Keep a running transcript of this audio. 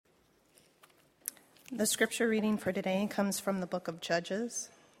The scripture reading for today comes from the book of Judges,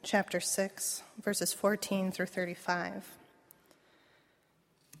 chapter 6, verses 14 through 35.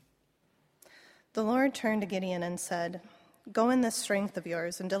 The Lord turned to Gideon and said, "Go in this strength of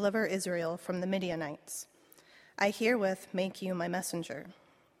yours and deliver Israel from the Midianites. I herewith make you my messenger."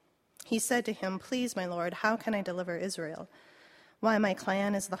 He said to him, "Please, my Lord, how can I deliver Israel? Why, my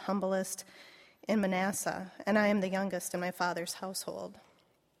clan is the humblest in Manasseh, and I am the youngest in my father's household."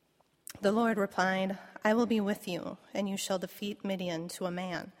 The Lord replied, "I will be with you, and you shall defeat Midian to a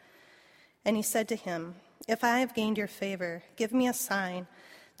man." And he said to him, "If I have gained your favor, give me a sign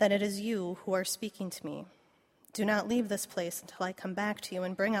that it is you who are speaking to me. Do not leave this place until I come back to you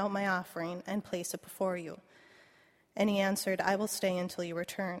and bring out my offering and place it before you." And he answered, "I will stay until you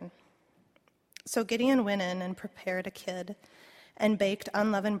return." So Gideon went in and prepared a kid and baked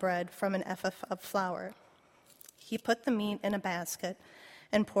unleavened bread from an ephah of flour. He put the meat in a basket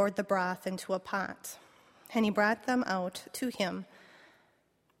and poured the broth into a pot. And he brought them out to him.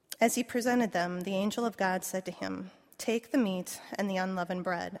 As he presented them, the angel of God said to him, "Take the meat and the unleavened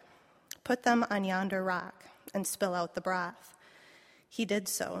bread, put them on yonder rock, and spill out the broth." He did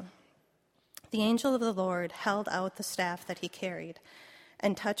so. The angel of the Lord held out the staff that he carried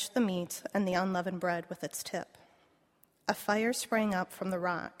and touched the meat and the unleavened bread with its tip. A fire sprang up from the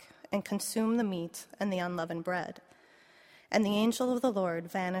rock and consumed the meat and the unleavened bread. And the angel of the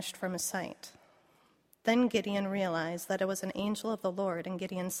Lord vanished from his sight. Then Gideon realized that it was an angel of the Lord, and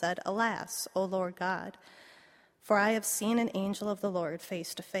Gideon said, "Alas, O Lord God, for I have seen an angel of the Lord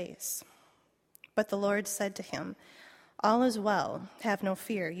face to face." But the Lord said to him, "All is well, have no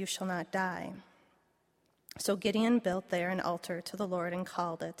fear, you shall not die." So Gideon built there an altar to the Lord and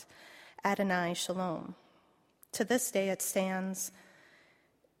called it Adonai Shalom. To this day it stands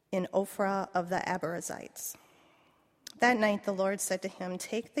in Ophrah of the Abiezrites. That night the Lord said to him,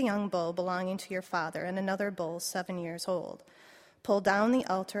 "Take the young bull belonging to your father and another bull 7 years old. Pull down the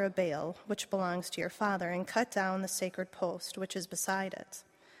altar of Baal, which belongs to your father, and cut down the sacred post which is beside it.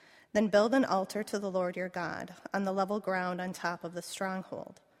 Then build an altar to the Lord your God on the level ground on top of the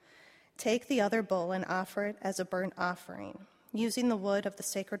stronghold. Take the other bull and offer it as a burnt offering, using the wood of the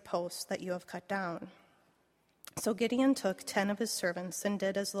sacred post that you have cut down." So Gideon took 10 of his servants and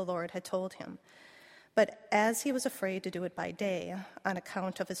did as the Lord had told him. But as he was afraid to do it by day, on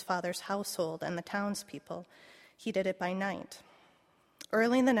account of his father's household and the townspeople, he did it by night.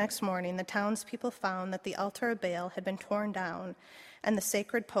 Early the next morning, the townspeople found that the altar of Baal had been torn down, and the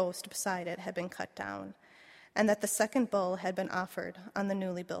sacred post beside it had been cut down, and that the second bull had been offered on the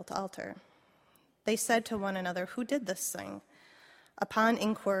newly built altar. They said to one another, "Who did this thing?" Upon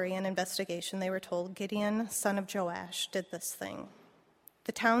inquiry and investigation, they were told, "Gideon, son of Joash, did this thing."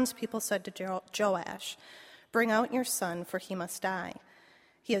 The townspeople said to Joash, "Bring out your son, for he must die.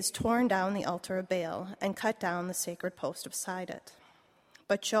 He has torn down the altar of Baal and cut down the sacred post beside it."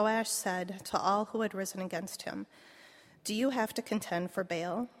 But Joash said to all who had risen against him, "Do you have to contend for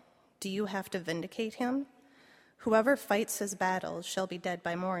Baal? Do you have to vindicate him? Whoever fights his battles shall be dead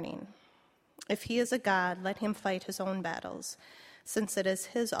by morning. If he is a god, let him fight his own battles, since it is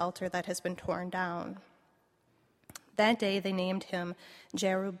his altar that has been torn down." That day they named him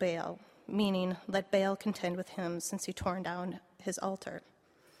Jerubbaal, meaning, "Let Baal contend with him, since he torn down his altar."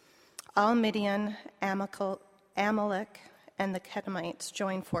 All Midian, Amalek, and the Kedemites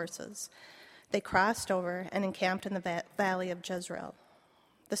joined forces. They crossed over and encamped in the valley of Jezreel.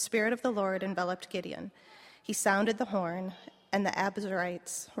 The Spirit of the Lord enveloped Gideon. He sounded the horn, and the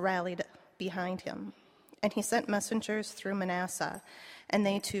Abiezrites rallied behind him. And he sent messengers through Manasseh, and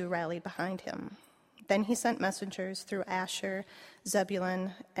they too rallied behind him. Then he sent messengers through Asher,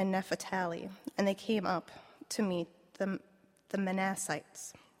 Zebulun, and Naphtali, and they came up to meet the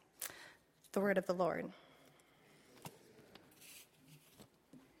Manassites. The word of the Lord.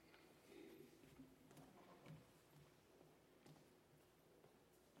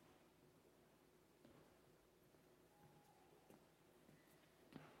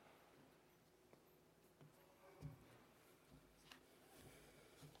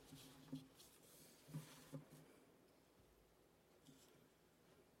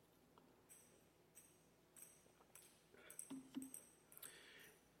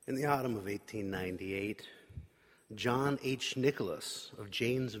 In the autumn of 1898, John H. Nicholas of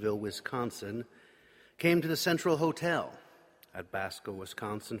Janesville, Wisconsin, came to the Central Hotel at Basco,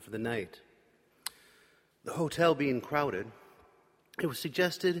 Wisconsin for the night. The hotel being crowded, it was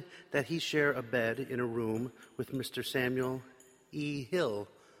suggested that he share a bed in a room with Mr. Samuel E. Hill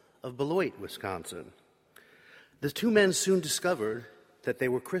of Beloit, Wisconsin. The two men soon discovered that they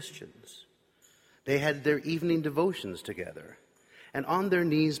were Christians. They had their evening devotions together, and on their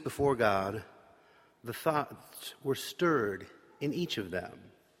knees before God, the thoughts were stirred in each of them,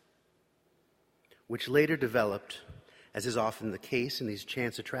 which later developed, as is often the case in these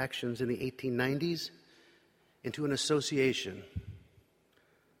chance attractions in the 1890s, into an association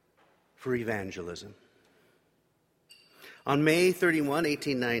for evangelism. On May 31,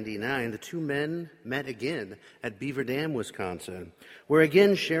 1899, the two men met again at Beaver Dam, Wisconsin, where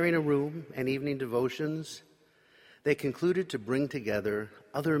again sharing a room and evening devotions, they concluded to bring together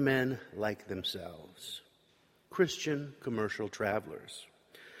other men like themselves, Christian commercial travelers,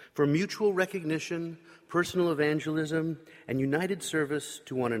 for mutual recognition, personal evangelism, and united service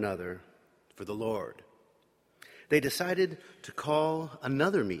to one another for the Lord. They decided to call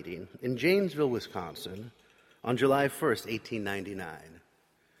another meeting in Janesville, Wisconsin, on July 1st, 1899,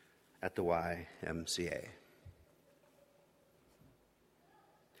 at the YMCA.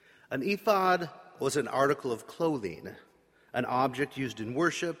 An ephod was an article of clothing, an object used in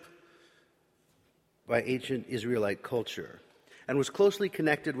worship by ancient Israelite culture, and was closely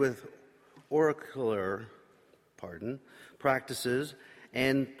connected with oracular practices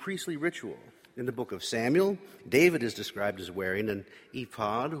and priestly ritual. In the book of Samuel, David is described as wearing an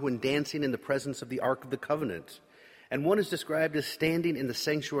ephod when dancing in the presence of the Ark of the Covenant. And one is described as standing in the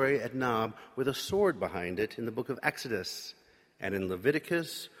sanctuary at Nob with a sword behind it in the book of Exodus. And in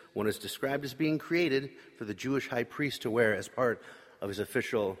Leviticus, one is described as being created for the Jewish high priest to wear as part of his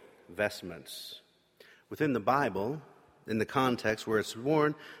official vestments. Within the Bible, in the context where it's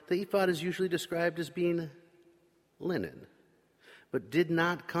worn, the ephod is usually described as being linen, but did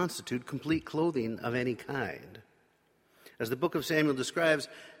not constitute complete clothing of any kind. As the book of Samuel describes,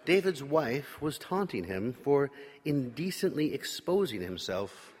 David's wife was taunting him for indecently exposing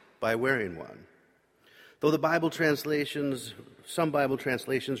himself by wearing one. Though some Bible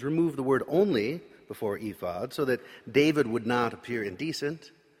translations remove the word only before ephod so that David would not appear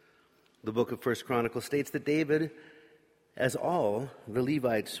indecent, the book of 1 Chronicles states that David, as all the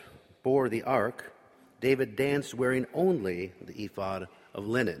Levites bore the ark, David danced wearing only the ephod of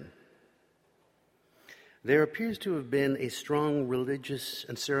linen. There appears to have been a strong religious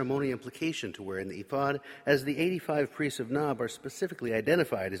and ceremonial implication to wearing the ephod, as the 85 priests of Nob are specifically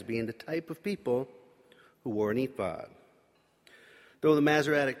identified as being the type of people who wore an ephod. Though the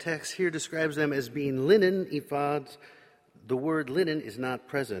Masoretic text here describes them as being linen ephods, the word linen is not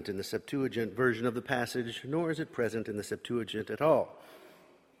present in the Septuagint version of the passage, nor is it present in the Septuagint at all.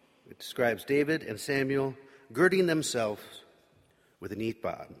 It describes David and Samuel girding themselves with an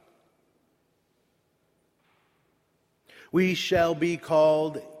ephod. We shall be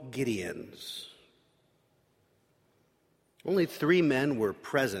called Gideons. Only 3 men were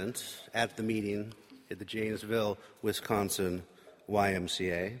present at the meeting at the Janesville, Wisconsin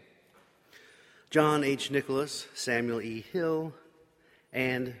YMCA. John H. Nicholas, Samuel E. Hill,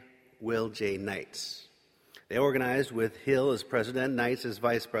 and Will J. Knights. They organized with Hill as president, Knights as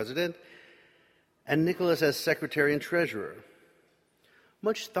vice president, and Nicholas as secretary and treasurer.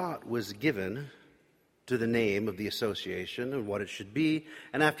 Much thought was given to the name of the association and what it should be,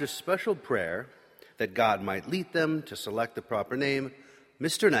 and after special prayer that God might lead them to select the proper name,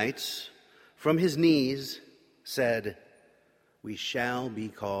 Mr. Knights, from his knees, said, "We shall be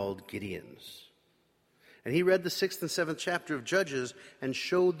called Gideons." And he read the 6th and 7th chapter of Judges and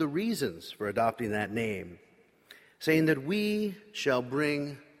showed the reasons for adopting that name, saying that we shall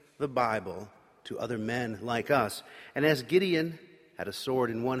bring the Bible to other men like us. And as Gideon had a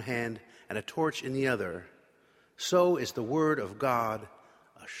sword in one hand and a torch in the other, so is the word of God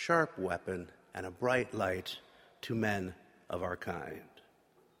a sharp weapon and a bright light to men of our kind.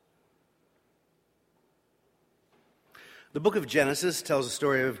 The book of Genesis tells the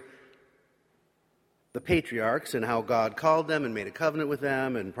story of the patriarchs and how God called them and made a covenant with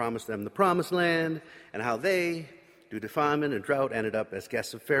them and promised them the promised land, and how they, due to famine and drought, ended up as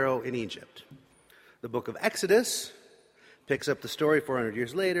guests of Pharaoh in Egypt. The book of Exodus picks up the story 400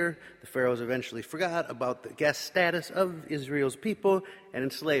 years later. The pharaohs eventually forgot about the guest status of Israel's people and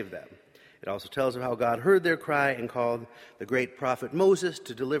enslaved them. It also tells of how God heard their cry and called the great prophet Moses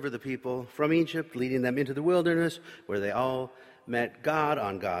to deliver the people from Egypt, leading them into the wilderness, where they all met God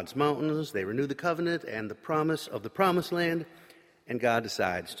on God's mountains. They renewed the covenant and the promise of the promised land, and God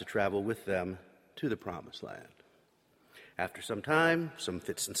decides to travel with them to the promised land. After some time, some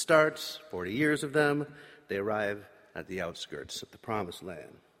fits and starts, 40 years of them, they arrive at the outskirts of the promised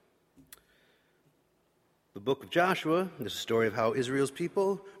land. The book of Joshua is a story of how Israel's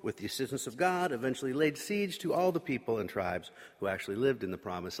people, with the assistance of God, eventually laid siege to all the people and tribes who actually lived in the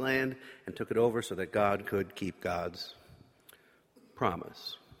promised land and took it over so that God could keep God's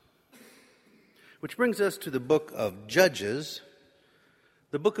promise. Which brings us to the book of Judges.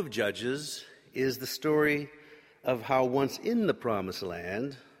 The book of Judges is the story of how once in the promised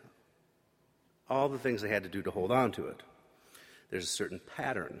land, all the things they had to do to hold on to it. There's a certain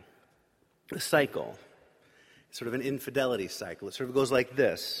pattern, a cycle, sort of an infidelity cycle. It sort of goes like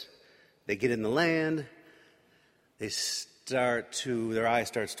this. They get in the land, their eye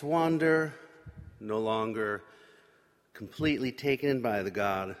starts to wander, no longer completely taken by the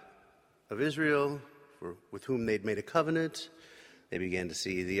God of Israel, with whom they'd made a covenant. They began to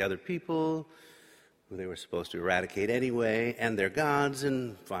see the other people who they were supposed to eradicate anyway, and their gods,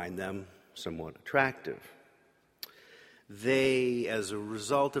 and find them somewhat attractive. They, as a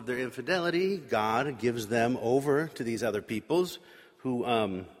result of their infidelity, God gives them over to these other peoples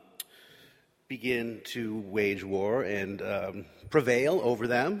who begin to wage war and prevail over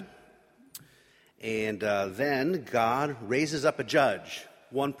them. And then God raises up a judge,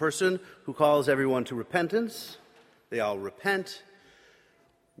 one person who calls everyone to repentance. They all repent,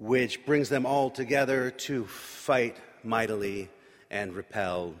 which brings them all together to fight mightily and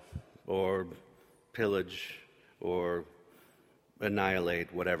repel or pillage or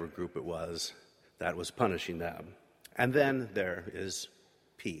annihilate whatever group it was that was punishing them. And then there is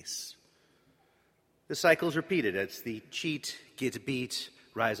peace. The cycle is repeated. It's the cheat, get beat,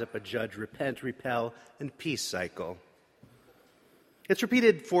 rise up a judge, repent, repel, and peace cycle. It's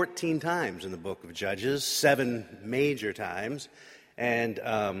repeated 14 times in the book of Judges, 7 major times, and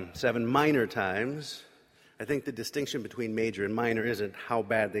 7 minor times. I think the distinction between major and minor isn't how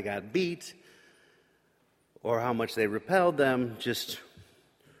bad they got beat or how much they repelled them, just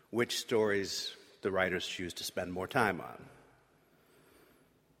which stories the writers choose to spend more time on.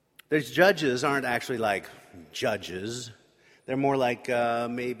 These judges aren't actually like judges. They're more like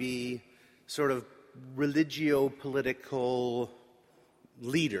maybe sort of religio-political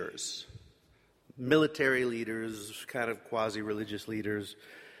leaders, military leaders, kind of quasi-religious leaders,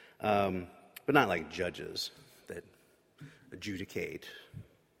 but not like judges that adjudicate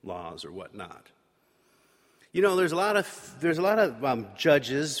laws or whatnot. You know, there's a lot of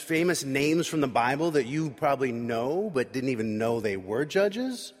judges, famous names from the Bible that you probably know but didn't even know they were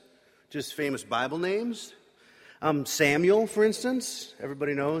judges. Just famous Bible names. Samuel, for instance,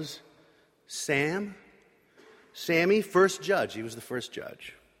 everybody knows Sammy, first judge. He was the first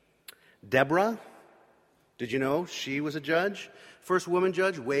judge. Deborah, did you know she was a judge? First woman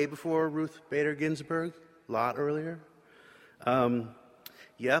judge, way before Ruth Bader Ginsburg, a lot earlier.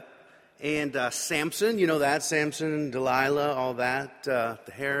 Yep. And Samson, you know that, Samson, Delilah, all that, the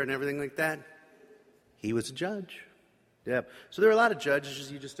hair and everything like that. He was a judge. Yep. So there are a lot of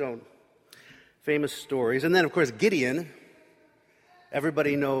judges, you just don't. Famous stories. And then, of course, Gideon.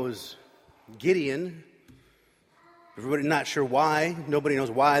 Everybody knows Gideon. Everybody not sure why. Nobody knows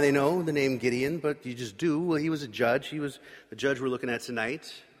why they know the name Gideon, but you just do. Well, he was a judge. He was the judge we're looking at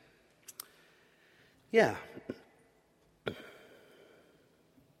tonight. Yeah.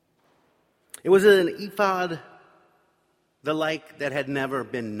 It was an ephod the like that had never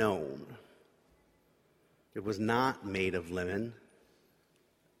been known. It was not made of linen,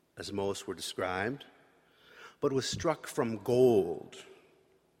 as most were described, but was struck from gold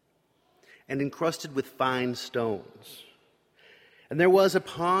and encrusted with fine stones. And there was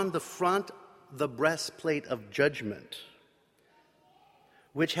upon the front the breastplate of judgment,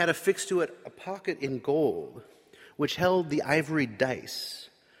 which had affixed to it a pocket in gold, which held the ivory dice,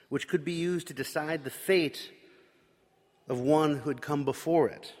 which could be used to decide the fate of one who had come before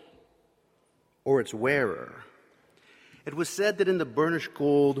it, or its wearer. It was said that in the burnished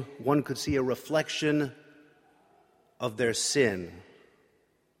gold one could see a reflection of their sin,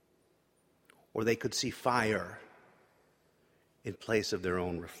 or they could see fire in place of their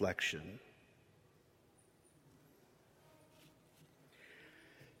own reflection.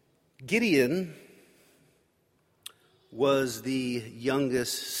 Gideon was the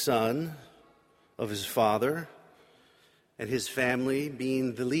youngest son of his father, and his family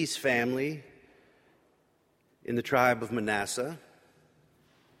being the least family in the tribe of Manasseh.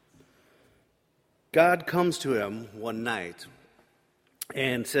 God comes to him one night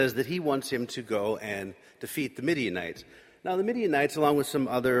and says that he wants him to go and defeat the Midianites. Now, the Midianites, along with some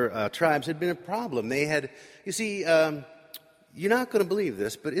other tribes, had been a problem. They had, you see, you're not going to believe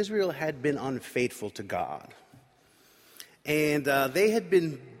this, but Israel had been unfaithful to God. And they had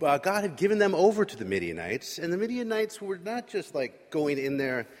been, God had given them over to the Midianites, and the Midianites were not just like going in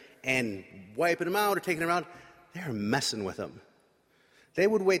there and wiping them out or taking them out. They were messing with them. They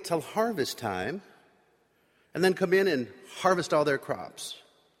would wait till harvest time and then come in and harvest all their crops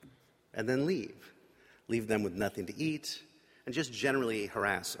and then leave them with nothing to eat and just generally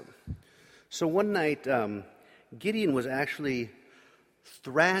harass them. So one night, Gideon was actually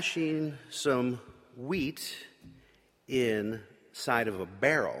thrashing some wheat inside of a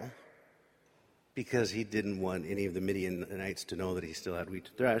barrel because he didn't want any of the Midianites to know that he still had wheat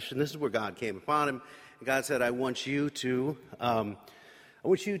to thresh. And this is where God came upon him. And God said, I want you to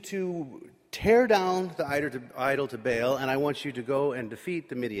tear down the idol to Baal, and I want you to go and defeat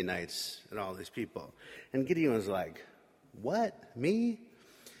the Midianites and all these people. And Gideon was like, what, me?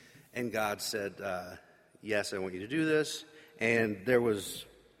 And God said, yes, I want you to do this. And there was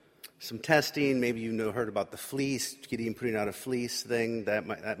some testing. Maybe heard about the fleece, Gideon putting out a fleece thing. That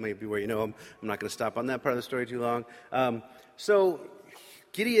might be where you know him. I'm not going to stop on that part of the story too long. So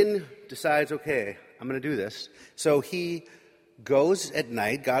Gideon decides, okay, I'm going to do this. So he goes at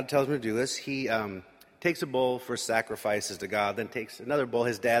night. God tells him to do this. He takes a bull for sacrifices to God, then takes another bull,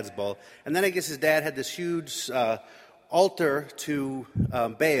 his dad's bull. And then I guess his dad had this huge altar to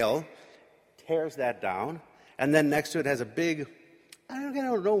Baal, tears that down. And then next to it has a big, I don't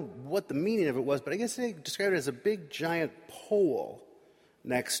know what the meaning of it was, but I guess they described it as a big giant pole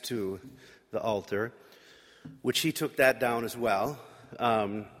next to the altar, which he took that down as well.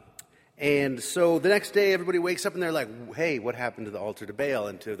 And so the next day everybody wakes up and they're like, hey, what happened to the altar to Baal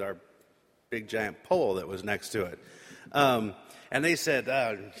and to our big giant pole that was next to it? And they said,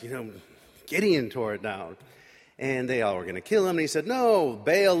 Gideon tore it down. And they all were going to kill him. And he said, no,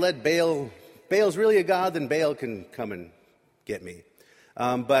 Baal's really a god, then Baal can come and get me.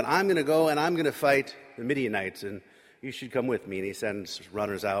 But I'm going to go and I'm going to fight the Midianites, and you should come with me. And he sends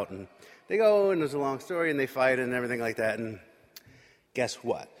runners out, and they go, and there's a long story, and they fight and everything like that. And guess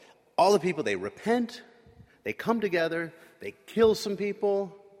what? All the people, they repent, they come together, they kill some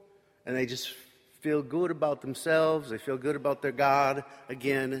people, and they just feel good about themselves. They feel good about their God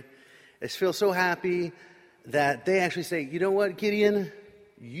again. They feel so happy that they actually say, you know what, Gideon?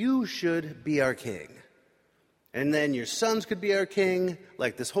 You should be our king. And then your sons could be our king,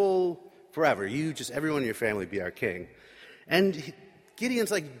 like this whole forever. Everyone in your family be our king. And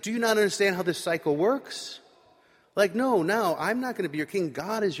Gideon's like, do you not understand how this cycle works? Like, no, now I'm not going to be your king.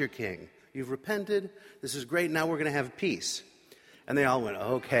 God is your king. You've repented. This is great. Now we're going to have peace. And they all went,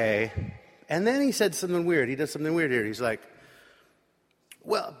 okay. And then he said something weird. He does something weird here. He's like,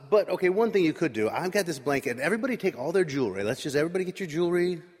 well, but okay, one thing you could do. I've got this blanket. Everybody take all their jewelry. Everybody get your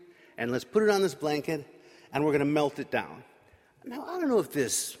jewelry, and let's put it on this blanket, and we're going to melt it down. Now, I don't know if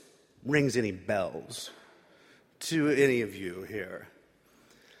this rings any bells to any of you here.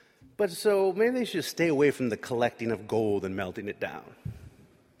 But so maybe they should stay away from the collecting of gold and melting it down.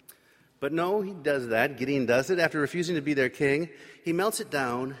 But no, he does that. Gideon does it. After refusing to be their king, he melts it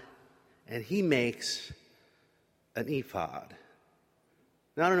down, and he makes an ephod.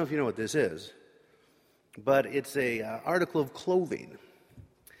 Now, I don't know if you know what this is, but it's a article of clothing.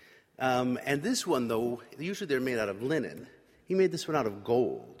 And this one, though, usually they're made out of linen. He made this one out of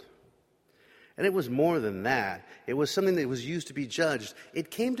gold. And it was more than that. It was something that was used to be judged.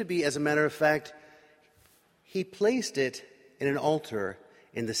 It came to be, as a matter of fact, he placed it in an altar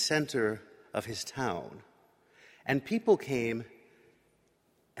in the center of his town. And people came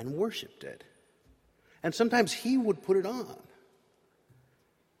and worshipped it. And sometimes he would put it on.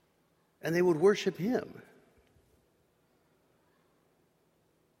 And they would worship him.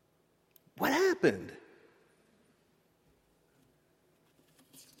 What happened?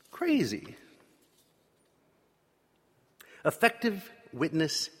 Crazy. Effective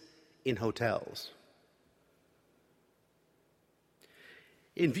witness in hotels.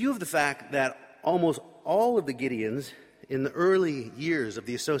 In view of the fact that almost all of the Gideons in the early years of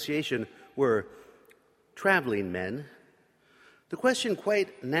the association were traveling men, the question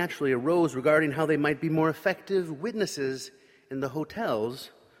quite naturally arose regarding how they might be more effective witnesses in the hotels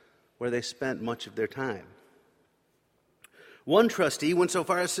where they spent much of their time. One trustee went so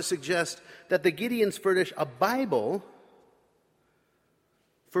far as to suggest that the Gideons furnish a Bible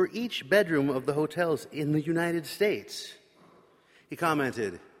for each bedroom of the hotels in the United States. He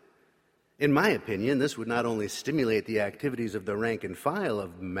commented, in my opinion, this would not only stimulate the activities of the rank and file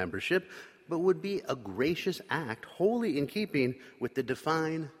of membership, but would be a gracious act wholly in keeping with the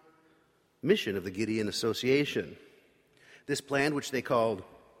defined mission of the Gideon Association. This plan, which they called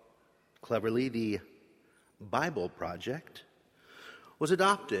cleverly the Bible Project, was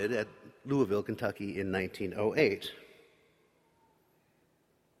adopted at Louisville, Kentucky in 1908.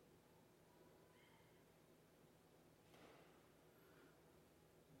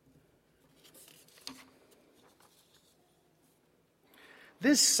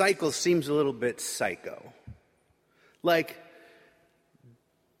 This cycle seems a little bit psycho. Like,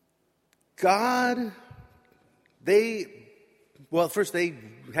 first they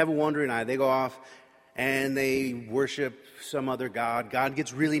have a wandering eye. They go off and they worship some other god. God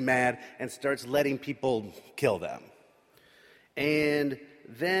gets really mad and starts letting people kill them. And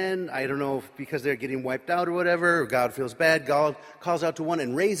then, I don't know, if because they're getting wiped out or whatever, God feels bad, God calls out to one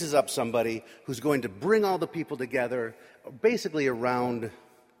and raises up somebody who's going to bring all the people together, basically around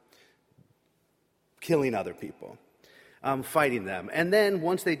killing other people, fighting them. And then,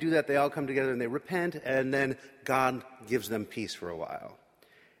 once they do that, they all come together and they repent, and then God gives them peace for a while.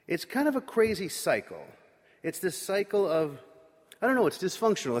 It's kind of a crazy cycle. It's this cycle of, I don't know, it's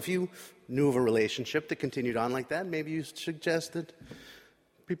dysfunctional. If you knew of a relationship that continued on like that, maybe you suggest that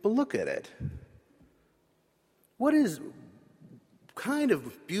people look at it. What is kind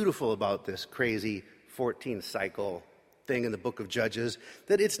of beautiful about this crazy 14 cycle thing in the book of Judges,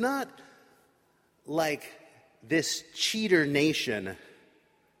 that it's not like this cheater nation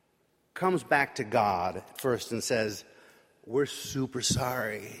comes back to God first and says, we're super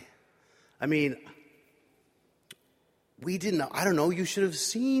sorry. I mean, we didn't know. I don't know, you should have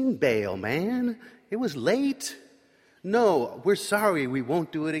seen Baal, man. It was late. No, we're sorry, we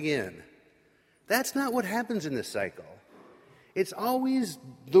won't do it again. That's not what happens in this cycle. It's always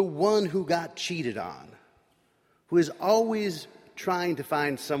the one who got cheated on, who is always trying to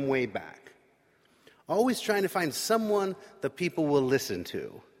find some way back, always trying to find someone the people will listen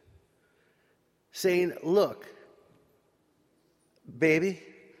to, saying, look, baby,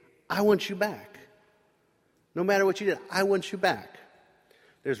 I want you back. No matter what you did, I want you back.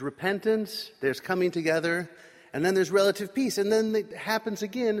 There's repentance, there's coming together, and then there's relative peace. And then it happens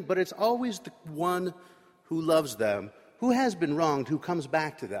again, but it's always the one who loves them, who has been wronged, who comes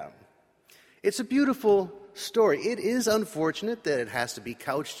back to them. It's a beautiful story. It is unfortunate that it has to be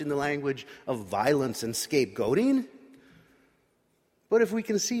couched in the language of violence and scapegoating. But if we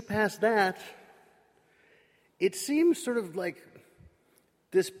can see past that, it seems sort of like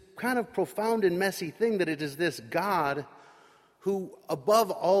this kind of profound and messy thing that it is this God who, above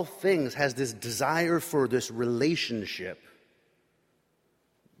all things, has this desire for this relationship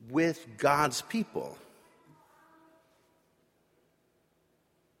with God's people.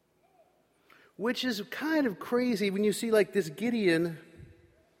 Which is kind of crazy when you see like this Gideon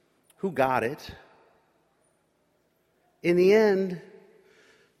who got it, in the end,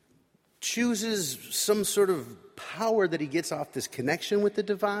 chooses some sort of power that he gets off this connection with the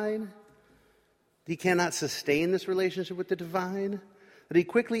divine. He cannot sustain this relationship with the divine. That he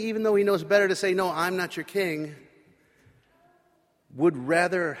quickly, even though he knows better to say, no, I'm not your king, would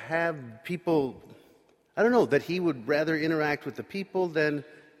rather have people, I don't know, that he would rather interact with the people than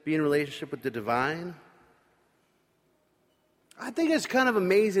be in relationship with the divine. I think it's kind of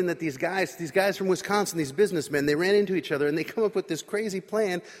amazing that these guys from Wisconsin, these businessmen, they ran into each other and they come up with this crazy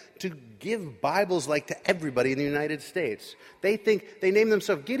plan to give Bibles like to everybody in the United States. They think, they name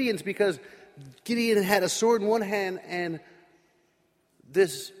themselves Gideons because Gideon had a sword in one hand and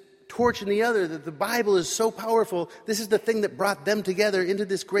this torch in the other, that the Bible is so powerful. This is the thing that brought them together into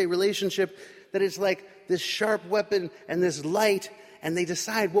this great relationship, that it's like this sharp weapon and this light, and they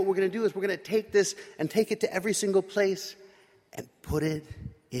decide what we're going to do is we're going to take this and take it to every single place and put it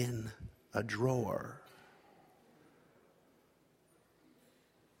in a drawer.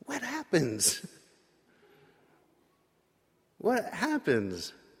 What happens? What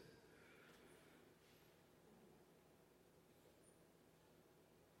happens?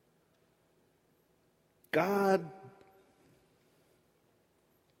 God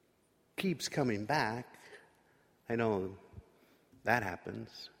keeps coming back. I know that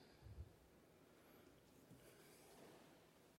happens.